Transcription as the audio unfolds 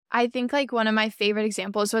I think like one of my favorite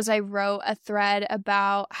examples was I wrote a thread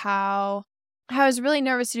about how I was really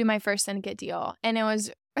nervous to do my first syndicate deal. And it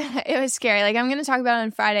was it was scary. Like I'm going to talk about it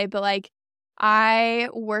on Friday, but like I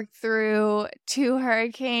worked through 2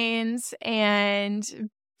 hurricanes and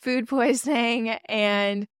food poisoning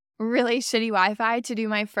and really shitty Wi-Fi to do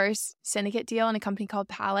my first syndicate deal in a company called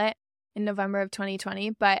Palette in November of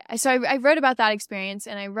 2020. But I wrote about that experience,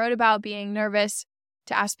 and I wrote about being nervous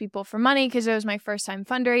to ask people for money because it was my first time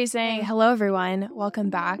fundraising. Hello, everyone. Welcome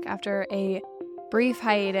back after a brief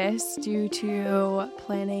hiatus due to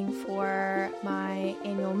planning for my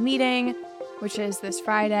annual meeting, which is this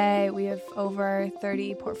Friday. We have over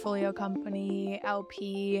 30 portfolio company,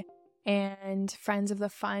 LP, and friends of the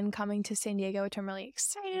fund coming to San Diego, which I'm really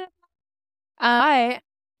excited about.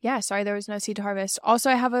 Sorry, there was no seed to harvest. Also,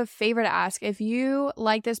 I have a favor to ask. If you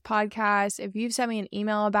like this podcast, if you've sent me an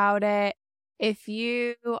email about it, if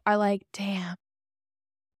you are like, damn,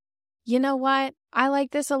 you know what? I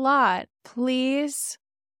like this a lot. Please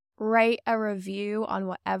write a review on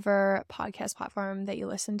whatever podcast platform that you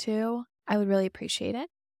listen to. I would really appreciate it.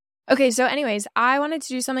 Okay, so anyways, I wanted to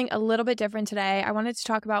do something a little bit different today. I wanted to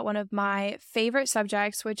talk about one of my favorite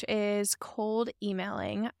subjects, which is cold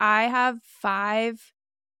emailing. I have 5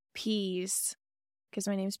 P's because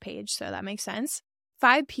my name's Paige, so that makes sense.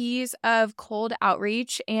 5 P's of cold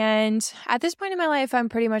outreach. And at this point in my life, I'm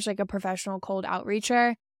pretty much like a professional cold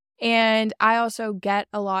outreacher. And I also get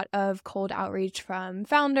a lot of cold outreach from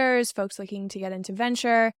founders, folks looking to get into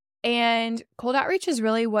venture. And cold outreach is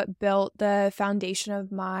really what built the foundation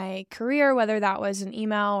of my career, whether that was an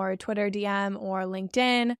email or a Twitter DM or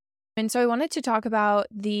LinkedIn. And so I wanted to talk about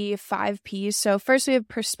the 5 Ps. So first we have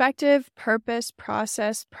perspective, purpose,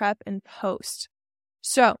 process, prep, and post.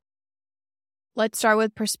 So let's start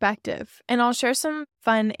with perspective. And I'll share some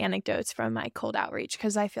fun anecdotes from my cold outreach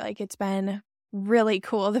because I feel like it's been really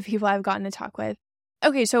cool, the people I've gotten to talk with.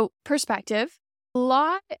 Okay, so perspective.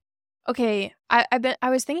 I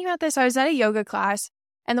was thinking about this. I was at a yoga class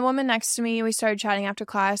and the woman next to me, we started chatting after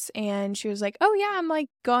class and she was like, oh yeah, I'm like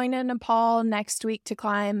going to Nepal next week to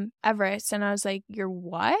climb Everest. And I was like, you're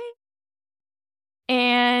what?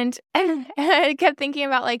 And I kept thinking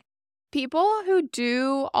about like people who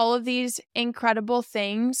do all of these incredible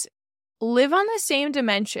things live on the same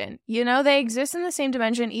dimension. You know, they exist in the same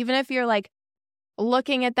dimension, even if you're like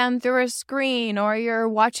looking at them through a screen or you're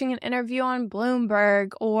watching an interview on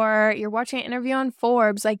Bloomberg or you're watching an interview on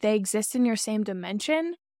Forbes, like they exist in your same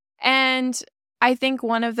dimension. And I think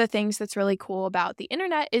one of the things that's really cool about the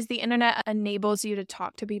internet is the internet enables you to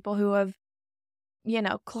talk to people who have, you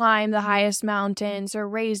know, climbed the highest mountains or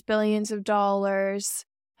raised billions of dollars.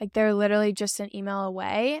 Like they're literally just an email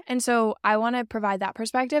away. And so I want to provide that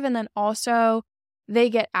perspective. And then also they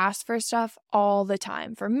get asked for stuff all the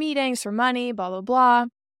time, for meetings, for money, blah, blah, blah.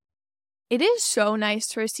 It is so nice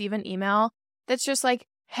to receive an email that's just like,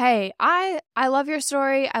 hey, I love your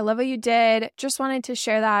story. I love what you did. Just wanted to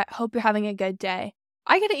share that. Hope you're having a good day.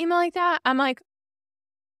 I get an email like that. I'm like,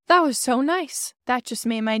 that was so nice. That just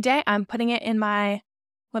made my day. I'm putting it in my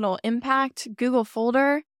little impact Google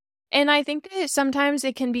folder. And I think that sometimes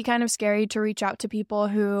it can be kind of scary to reach out to people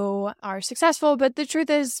who are successful, but the truth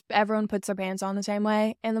is everyone puts their pants on the same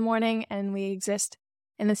way in the morning and we exist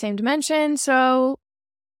in the same dimension, so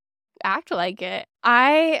act like it.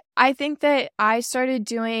 I think that I started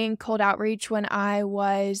doing cold outreach when I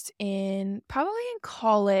was probably in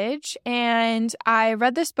college, and I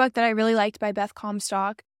read this book that I really liked by Beth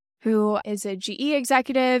Comstock, who is a GE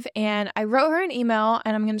executive, and I wrote her an email,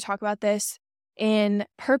 and I'm going to talk about this in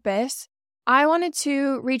purpose. I wanted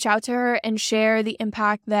to reach out to her and share the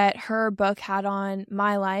impact that her book had on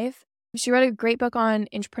my life. She wrote a great book on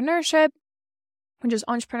entrepreneurship, which is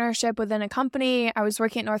entrepreneurship within a company. I was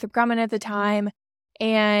working at Northrop Grumman at the time,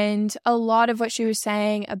 and a lot of what she was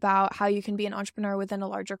saying about how you can be an entrepreneur within a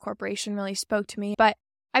larger corporation really spoke to me. But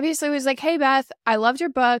I basically was like, hey, Beth, I loved your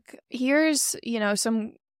book. Here's,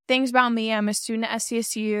 some things about me. I'm a student at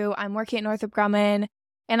SDSU. I'm working at Northrop Grumman.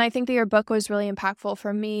 And I think that your book was really impactful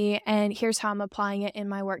for me. And here's how I'm applying it in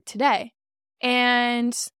my work today.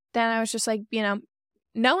 And then I was just like,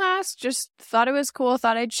 no ask, just thought it was cool,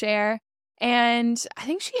 thought I'd share. And I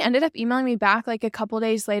think she ended up emailing me back like a couple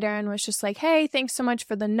days later and was just like, hey, thanks so much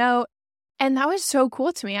for the note. And that was so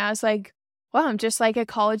cool to me. I was like, wow, I'm just like a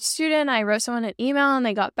college student. I wrote someone an email and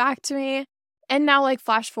they got back to me. And now like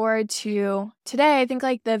flash forward to today, I think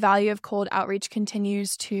like the value of cold outreach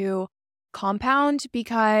continues to compound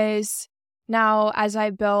because now as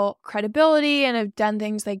I built credibility and have done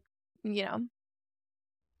things like,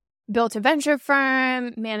 built a venture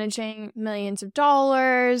firm, managing millions of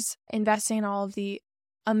dollars, investing in all of the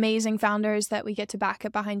amazing founders that we get to back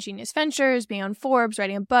up behind Genius Ventures, being on Forbes,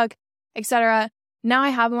 writing a book, etc. Now I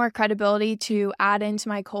have more credibility to add into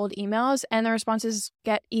my cold emails, and the responses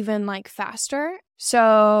get even like faster.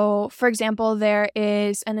 So, for example, there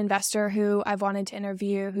is an investor who I've wanted to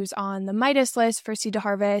interview who's on the Midas list for Seed to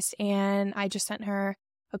Harvest, and I just sent her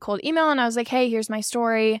a cold email and I was like, hey, here's my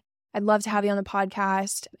story. I'd love to have you on the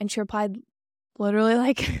podcast. And she replied literally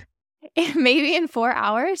like maybe in 4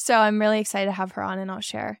 hours. So I'm really excited to have her on, and I'll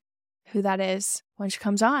share who that is when she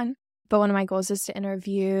comes on. But one of my goals is to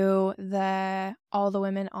interview all the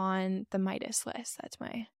women on the Midas list. That's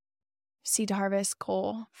my Seed to Harvest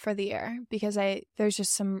goal for the year, because there's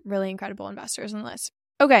just some really incredible investors on the list.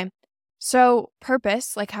 Okay, so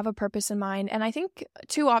purpose, like have a purpose in mind. And I think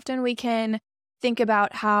too often we can think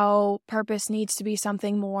about how purpose needs to be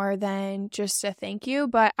something more than just a thank you.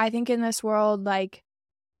 But I think in this world, like,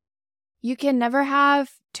 you can never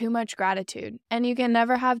have too much gratitude, and you can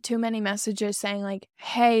never have too many messages saying like,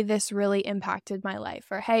 hey, this really impacted my life,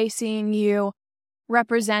 or hey, seeing you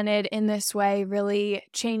represented in this way really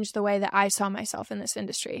changed the way that I saw myself in this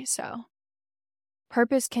industry. So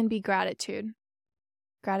purpose can be gratitude.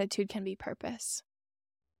 Gratitude can be purpose.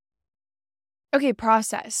 Okay,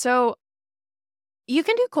 process. So you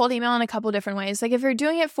can do cold email in a couple different ways. Like if you're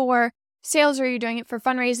doing it for sales or you're doing it for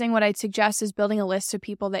fundraising, what I'd suggest is building a list of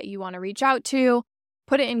people that you want to reach out to,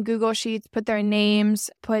 put it in Google Sheets, put their names,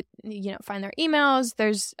 find their emails.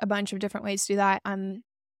 There's a bunch of different ways to do that.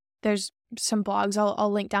 There's some blogs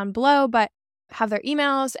I'll link down below, but have their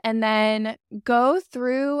emails and then go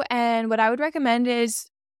through. And what I would recommend is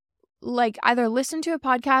like either listen to a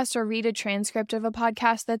podcast or read a transcript of a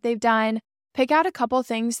podcast that they've done. Pick out a couple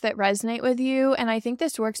things that resonate with you. And I think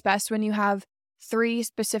this works best when you have 3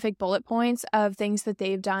 specific bullet points of things that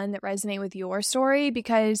they've done that resonate with your story.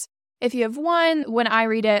 Because if you have one, when I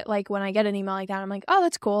read it, like when I get an email like that, I'm like, oh,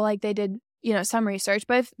 that's cool. Like they did, some research.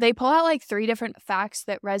 But if they pull out like 3 different facts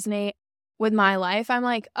that resonate with my life, I'm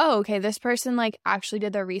like, oh, okay, this person like actually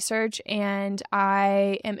did their research, and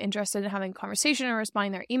I am interested in having a conversation and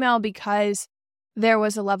responding to their email because there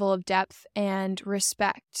was a level of depth and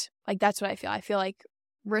respect. Like that's what I feel. I feel like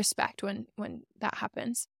respect when that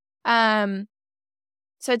happens.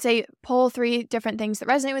 So I'd say pull 3 different things that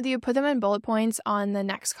resonate with you, put them in bullet points on the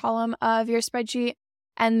next column of your spreadsheet.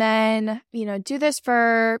 And then, do this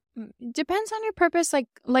depends on your purpose. Like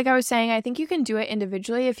I was saying, I think you can do it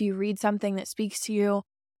individually. If you read something that speaks to you,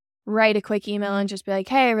 write a quick email and just be like,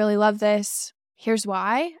 hey, I really love this. Here's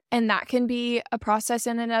why. And that can be a process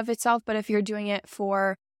in and of itself. But if you're doing it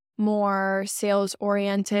for more sales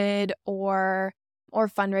oriented or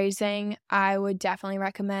fundraising, I would definitely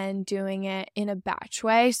recommend doing it in a batch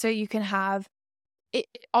way. So you can have, it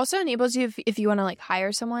also enables you if you want to like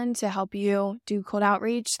hire someone to help you do cold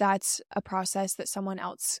outreach. That's a process that someone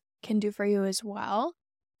else can do for you as well.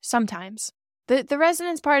 Sometimes the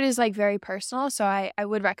resonance part is like very personal. So I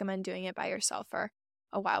would recommend doing it by yourself for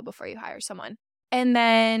a while before you hire someone. And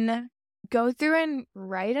then go through and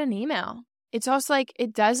write an email. It's also like,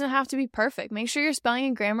 it doesn't have to be perfect. Make sure your spelling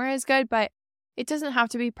and grammar is good, but it doesn't have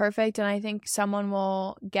to be perfect. And I think someone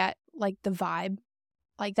will get like the vibe.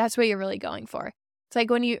 Like that's what you're really going for. It's like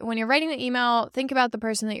when you're writing the email, think about the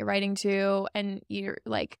person that you're writing to, and you're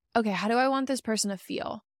like, okay, how do I want this person to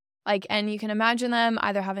feel? Like, and you can imagine them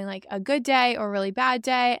either having like a good day or a really bad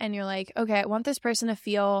day. And you're like, okay, I want this person to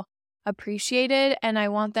feel appreciated, and I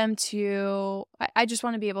want them to, I just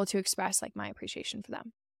want to be able to express like my appreciation for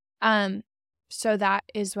them. So that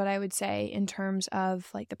is what I would say in terms of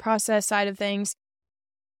like the process side of things.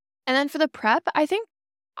 And then for the prep, I think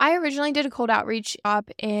I originally did a cold outreach up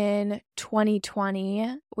in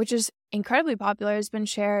 2020, which is incredibly popular. It's been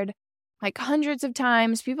shared like hundreds of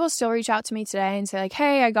times. People still reach out to me today and say like,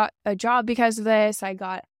 hey, I got a job because of this. I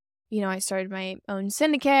started my own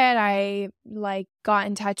syndicate. I like got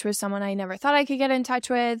in touch with someone I never thought I could get in touch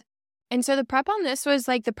with. And so the prep on this was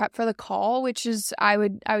like the prep for the call, which is I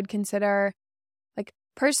would consider, like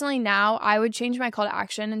personally now, I would change my call to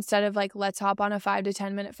action instead of like, let's hop on a 5 to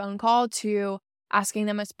 10 minute phone call to asking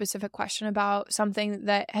them a specific question about something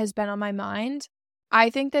that has been on my mind. I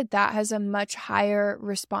think that has a much higher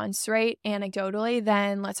response rate anecdotally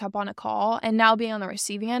than let's hop on a call. And now being on the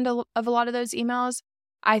receiving end of a lot of those emails,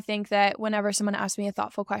 I think that whenever someone asks me a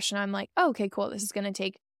thoughtful question, I'm like, oh, okay, cool. This is going to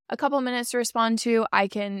take a couple minutes to respond to. I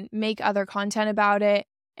can make other content about it.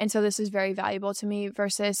 And so this is very valuable to me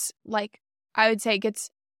versus like, I would say it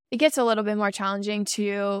gets a little bit more challenging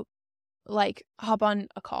to like hop on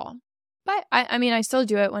a call. But I mean, I still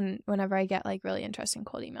do it whenever I get like really interesting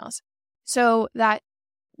cold emails. So that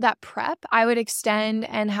prep I would extend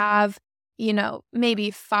and have, maybe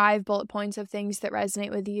 5 bullet points of things that resonate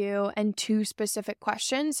with you and 2 specific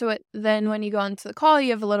questions. So then when you go into the call,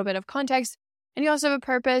 you have a little bit of context and you also have a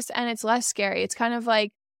purpose, and it's less scary. It's kind of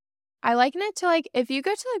like, I liken it to like if you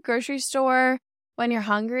go to the grocery store when you're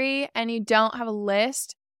hungry and you don't have a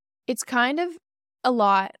list, it's kind of a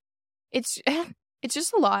lot. It's it's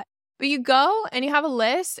just a lot. But you go and you have a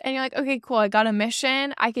list and you're like, okay, cool, I got a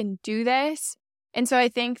mission. I can do this. And so I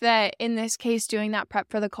think that in this case, doing that prep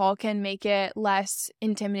for the call can make it less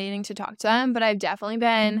intimidating to talk to them. But I've definitely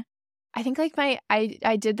been, I think like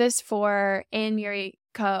I did this for Anne Murray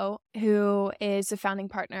Coe, who is the founding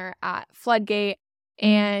partner at Floodgate.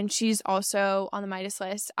 And she's also on the Midas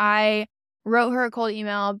list. I wrote her a cold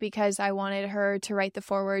email because I wanted her to write the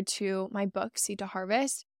foreword to my book, Seed to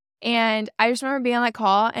Harvest. And I just remember being on that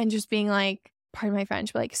call and just being like, pardon my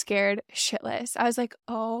French, but like scared shitless. I was like,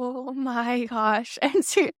 oh my gosh.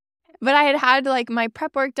 But I had like my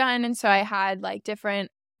prep work done. And so I had like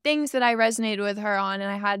different things that I resonated with her on. And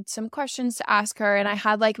I had some questions to ask her. And I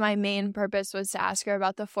had like my main purpose was to ask her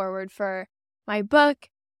about the foreword for my book.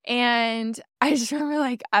 And I just remember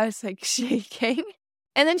like, I was like shaking.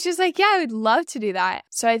 And then she was like, yeah, I would love to do that.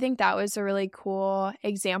 So I think that was a really cool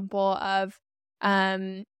example of,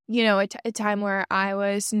 a time where I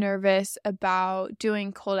was nervous about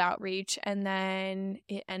doing cold outreach, and then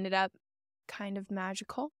it ended up kind of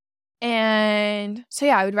magical. And so,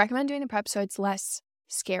 yeah, I would recommend doing the prep so it's less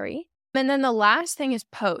scary. And then the last thing is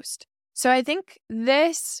post. So I think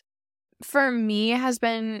this, for me, has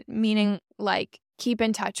been meaning like keep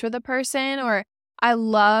in touch with a person, or I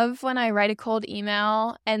love when I write a cold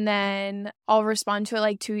email and then I'll respond to it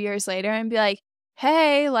like 2 years later and be like,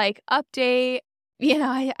 hey, like update.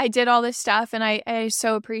 I did all this stuff and I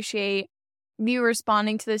so appreciate you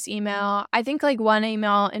responding to this email. I think like one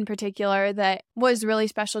email in particular that was really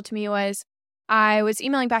special to me was I was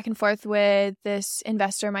emailing back and forth with this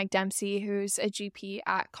investor, Mike Dempsey, who's a GP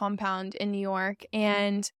at Compound in New York.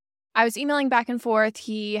 And I was emailing back and forth.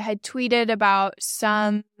 He had tweeted about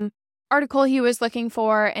some article he was looking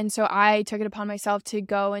for. And so I took it upon myself to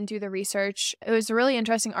go and do the research. It was a really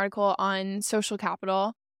interesting article on social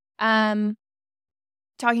capital.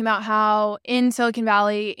 Talking about how in Silicon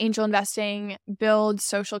Valley, angel investing builds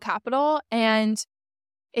social capital. And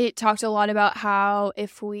it talked a lot about how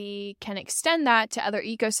if we can extend that to other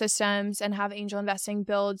ecosystems and have angel investing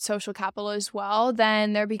build social capital as well,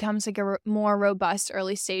 then there becomes like a more robust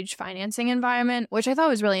early stage financing environment, which I thought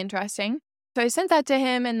was really interesting. So I sent that to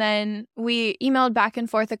him, and then we emailed back and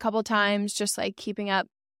forth a couple times, just like keeping up.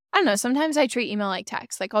 I don't know, sometimes I treat email like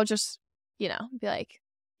text. Like I'll just, be like,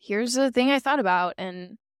 here's the thing I thought about,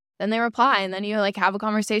 and then they reply, and then you like have a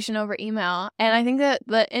conversation over email. And I think that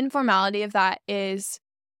the informality of that is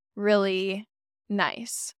really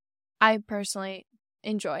nice. I personally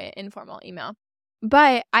enjoy informal email.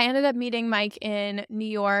 But I ended up meeting Mike in New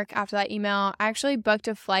York after that email. I actually booked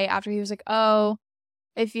a flight after he was like, oh,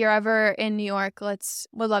 if you're ever in New York, would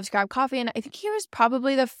love to grab coffee. And I think he was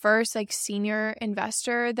probably the first like senior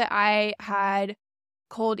investor that I had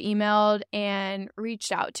cold emailed and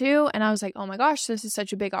reached out to. And I was like, oh my gosh, this is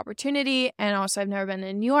such a big opportunity. And also I've never been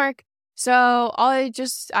in New York. So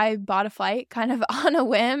I bought a flight kind of on a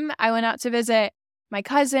whim. I went out to visit my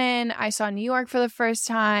cousin. I saw New York for the first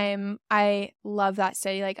time. I love that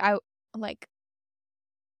city.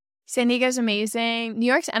 San Diego's amazing. New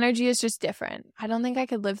York's energy is just different. I don't think I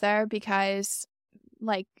could live there because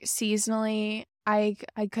like seasonally I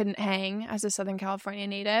couldn't hang as a Southern California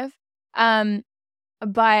native.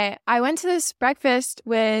 But I went to this breakfast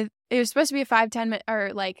it was supposed to be a 5-10 minute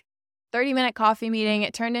or like 30-minute coffee meeting.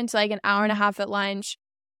 It turned into like an hour and a half at lunch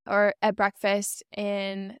or at breakfast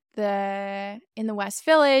in the West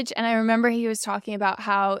Village. And I remember he was talking about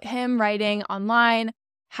how him writing online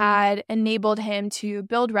had enabled him to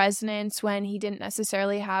build resonance when he didn't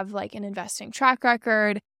necessarily have like an investing track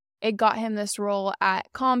record. It got him this role at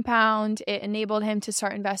Compound. It enabled him to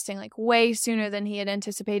start investing like way sooner than he had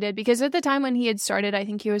anticipated, because at the time when he had started, I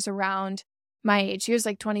think he was around my age. He was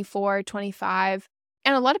like 24, 25.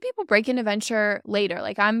 And a lot of people break into venture later.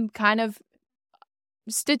 Like I'm kind of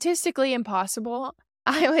statistically impossible,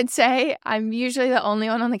 I would say. I'm usually the only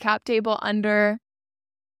one on the cap table under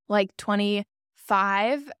like 25.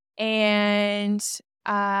 And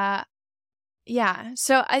yeah.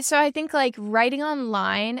 So I think like writing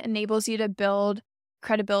online enables you to build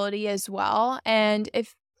credibility as well. And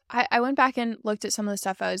if I went back and looked at some of the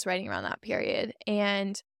stuff I was writing around that period,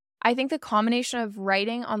 and I think the combination of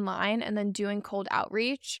writing online and then doing cold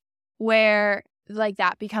outreach, where like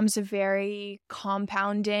that becomes a very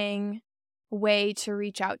compounding way to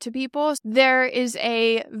reach out to people. There is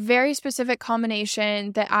a very specific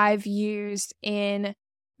combination that I've used in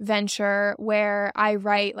venture where I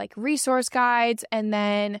write like resource guides, and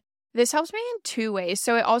then this helps me in two ways.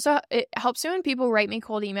 So it helps me when people write me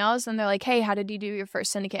cold emails and they're like, hey, how did you do your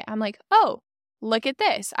first syndicate? I'm like, oh, look at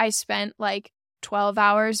this. I spent like 12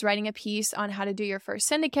 hours writing a piece on how to do your first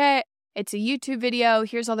syndicate. It's a YouTube video.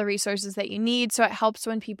 Here's all the resources that you need. So it helps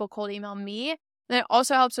when people cold email me. And it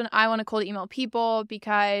also helps when I want to cold email people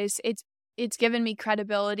because it's given me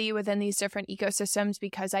credibility within these different ecosystems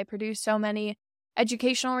because I produce so many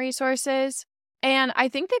educational resources. And I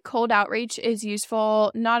think that cold outreach is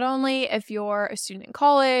useful not only if you're a student in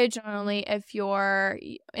college, not only if you're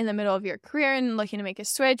in the middle of your career and looking to make a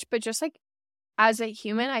switch, but just like as a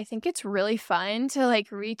human, I think it's really fun to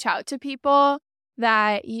like reach out to people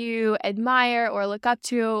that you admire or look up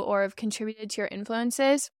to or have contributed to your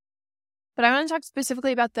influences. But I want to talk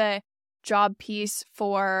specifically about the job piece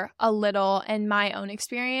for a little and my own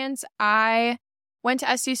experience. I went to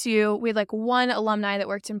SDSU. We had like one alumni that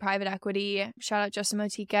worked in private equity. Shout out Justin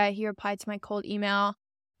Motika. He replied to my cold email.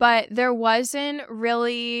 But there wasn't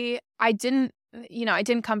really, I didn't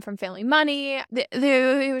come from family money.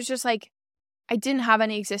 It was just like, I didn't have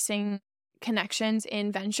any existing connections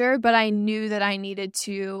in venture, but I knew that I needed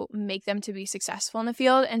to make them to be successful in the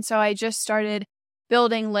field. And so I just started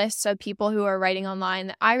building lists of people who are writing online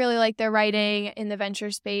that I really like their writing in the venture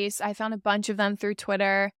space. I found a bunch of them through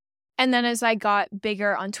Twitter. And then as I got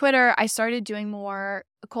bigger on Twitter, I started doing more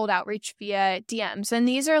cold outreach via DMs. And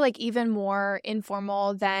these are like even more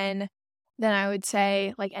informal than I would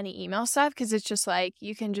say like any email stuff, because it's just like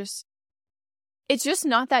it's just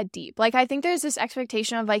not that deep. Like I think there's this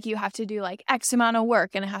expectation of like you have to do like X amount of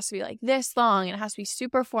work and it has to be like this long and it has to be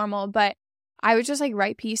super formal. But I would just like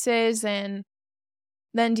write pieces and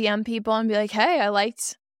then DM people and be like, hey, I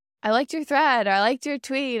liked your thread, or I liked your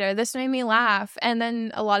tweet, or this made me laugh. And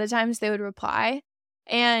then a lot of times they would reply.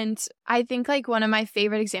 And I think like one of my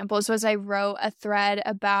favorite examples was I wrote a thread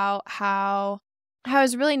about how I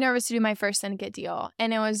was really nervous to do my first syndicate deal.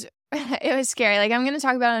 And it was scary. Like I'm going to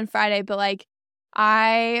talk about it on Friday, but like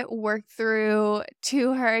I worked through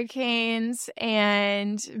 2 hurricanes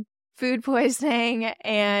and food poisoning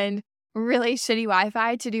and really shitty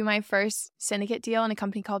Wi-Fi to do my first syndicate deal in a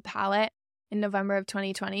company called Palette in November of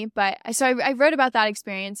 2020. But so I wrote about that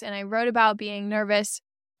experience, and I wrote about being nervous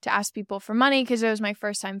to ask people for money because it was my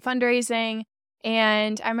first time fundraising.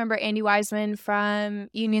 And I remember Andy Wiseman from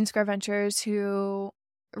Union Square Ventures who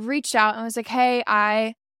reached out and was like, hey,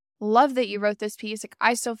 I love that you wrote this piece. Like,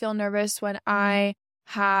 I still feel nervous when I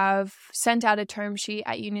have sent out a term sheet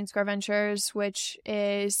at Union Square Ventures, which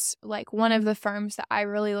is like one of the firms that I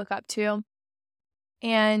really look up to.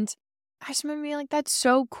 And I just remember being like, that's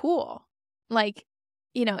so cool. Like,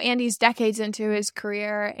 you know, Andy's decades into his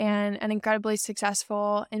career and an incredibly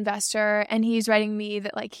successful investor. And he's writing me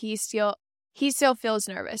that like he still feels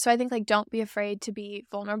nervous. So I think like don't be afraid to be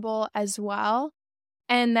vulnerable as well.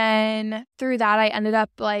 And then through that, I ended up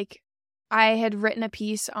like I had written a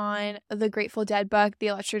piece on the Grateful Dead book, The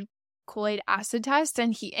Electric Kool-Aid Acid Test.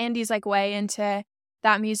 And Andy's like way into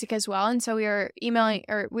that music as well. And so we were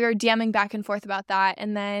DMing back and forth about that.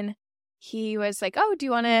 And then he was like, oh, do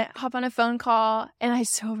you want to hop on a phone call? And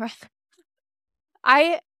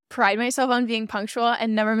I pride myself on being punctual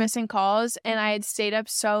and never missing calls. And I had stayed up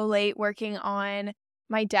so late working on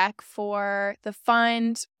my deck for the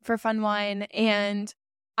fund, for Fund 1. And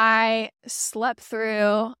I slept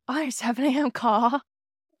through our 7 a.m. call.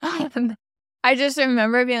 And I just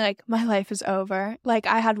remember being like, my life is over. Like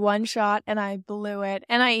I had one shot and I blew it.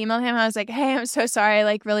 And I emailed him. I was like, hey, I'm so sorry. I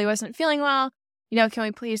like really wasn't feeling well. You know, can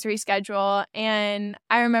we please reschedule? And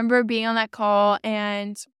I remember being on that call,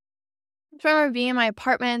 and I remember being in my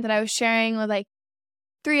apartment that I was sharing with like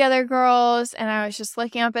 3 other girls, and I was just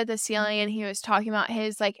looking up at the ceiling, and he was talking about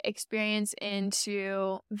his like experience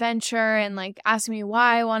into venture and like asking me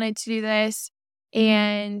why I wanted to do this.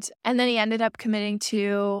 And then he ended up committing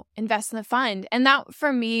to invest in the fund. And that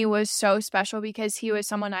for me was so special because he was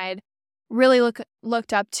someone I had really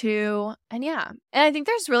looked up to. And yeah, and I think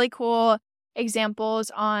there's really cool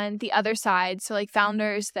examples on the other side. So like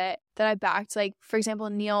founders that I backed, like for example,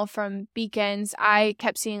 Neil from Beacons. I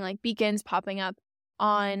kept seeing like Beacons popping up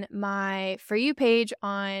on my For You page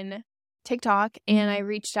on TikTok, and I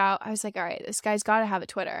reached out. I was like, all right, this guy's got to have a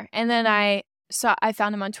Twitter. And then I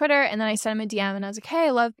found him on Twitter, and then I sent him a DM, and I was like, hey, I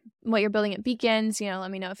love what you're building at Beacons. You know,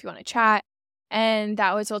 let me know if you want to chat. And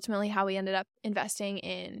that was ultimately how we ended up investing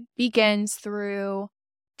in Beacons through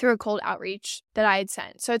a cold outreach that I had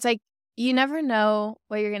sent. So it's like, you never know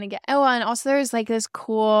what you're going to get. Oh, and also there's like this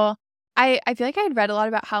cool, I feel like I had read a lot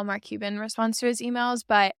about how Mark Cuban responds to his emails,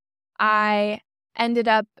 but I ended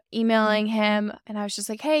up emailing him and I was just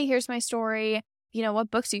like, hey, here's my story.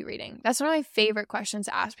 What books are you reading? That's one of my favorite questions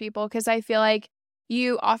to ask people, because I feel like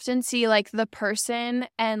you often see like the person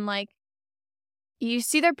and like you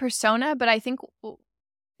see their persona, but I think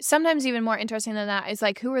sometimes even more interesting than that is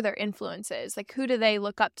like, who are their influences? Like, who do they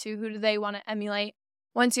look up to? Who do they want to emulate?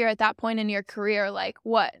 Once you're at that point in your career, like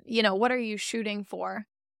what are you shooting for?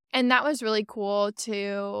 And that was really cool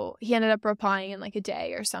too. He ended up replying in like a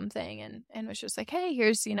day or something and was just like, hey,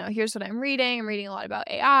 here's what I'm reading. I'm reading a lot about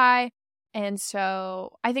AI. And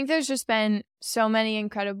so I think there's just been so many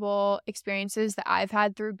incredible experiences that I've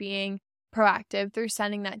had through being proactive, through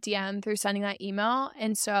sending that DM, through sending that email.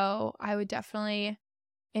 And so I would definitely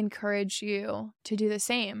encourage you to do the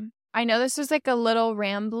same. I know this was like a little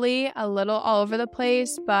rambly, a little all over the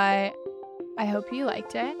place, but I hope you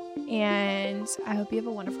liked it. And I hope you have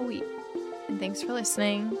a wonderful week. And thanks for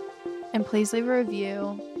listening. And please leave a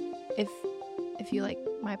review if you like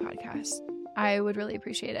my podcast. I would really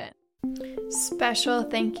appreciate it. Special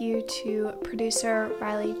thank you to producer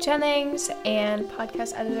Riley Jennings and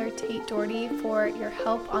podcast editor Tate Doherty for your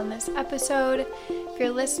help on this episode. If you're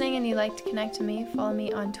listening and you'd like to connect with me, follow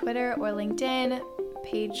me on Twitter or LinkedIn,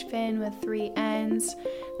 Paige Finn with 3 N's.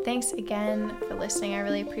 Thanks again for listening. I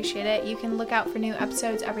really appreciate it. You can look out for new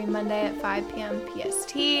episodes every Monday at 5 p.m.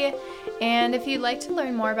 PST. And if you'd like to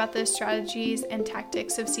learn more about the strategies and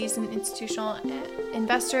tactics of seasoned institutional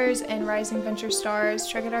investors and rising venture stars,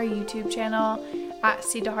 check out our YouTube channel at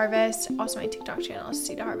Seed to Harvest. Also, my TikTok channel is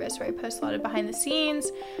Seed to Harvest, where I post a lot of behind the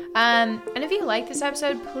scenes. And if you like this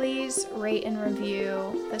episode, please rate and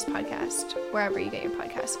review this podcast wherever you get your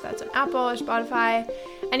podcasts, if that's on Apple or Spotify.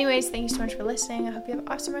 Anyways, thank you so much for listening. I hope you have an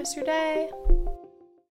awesome rest of your day.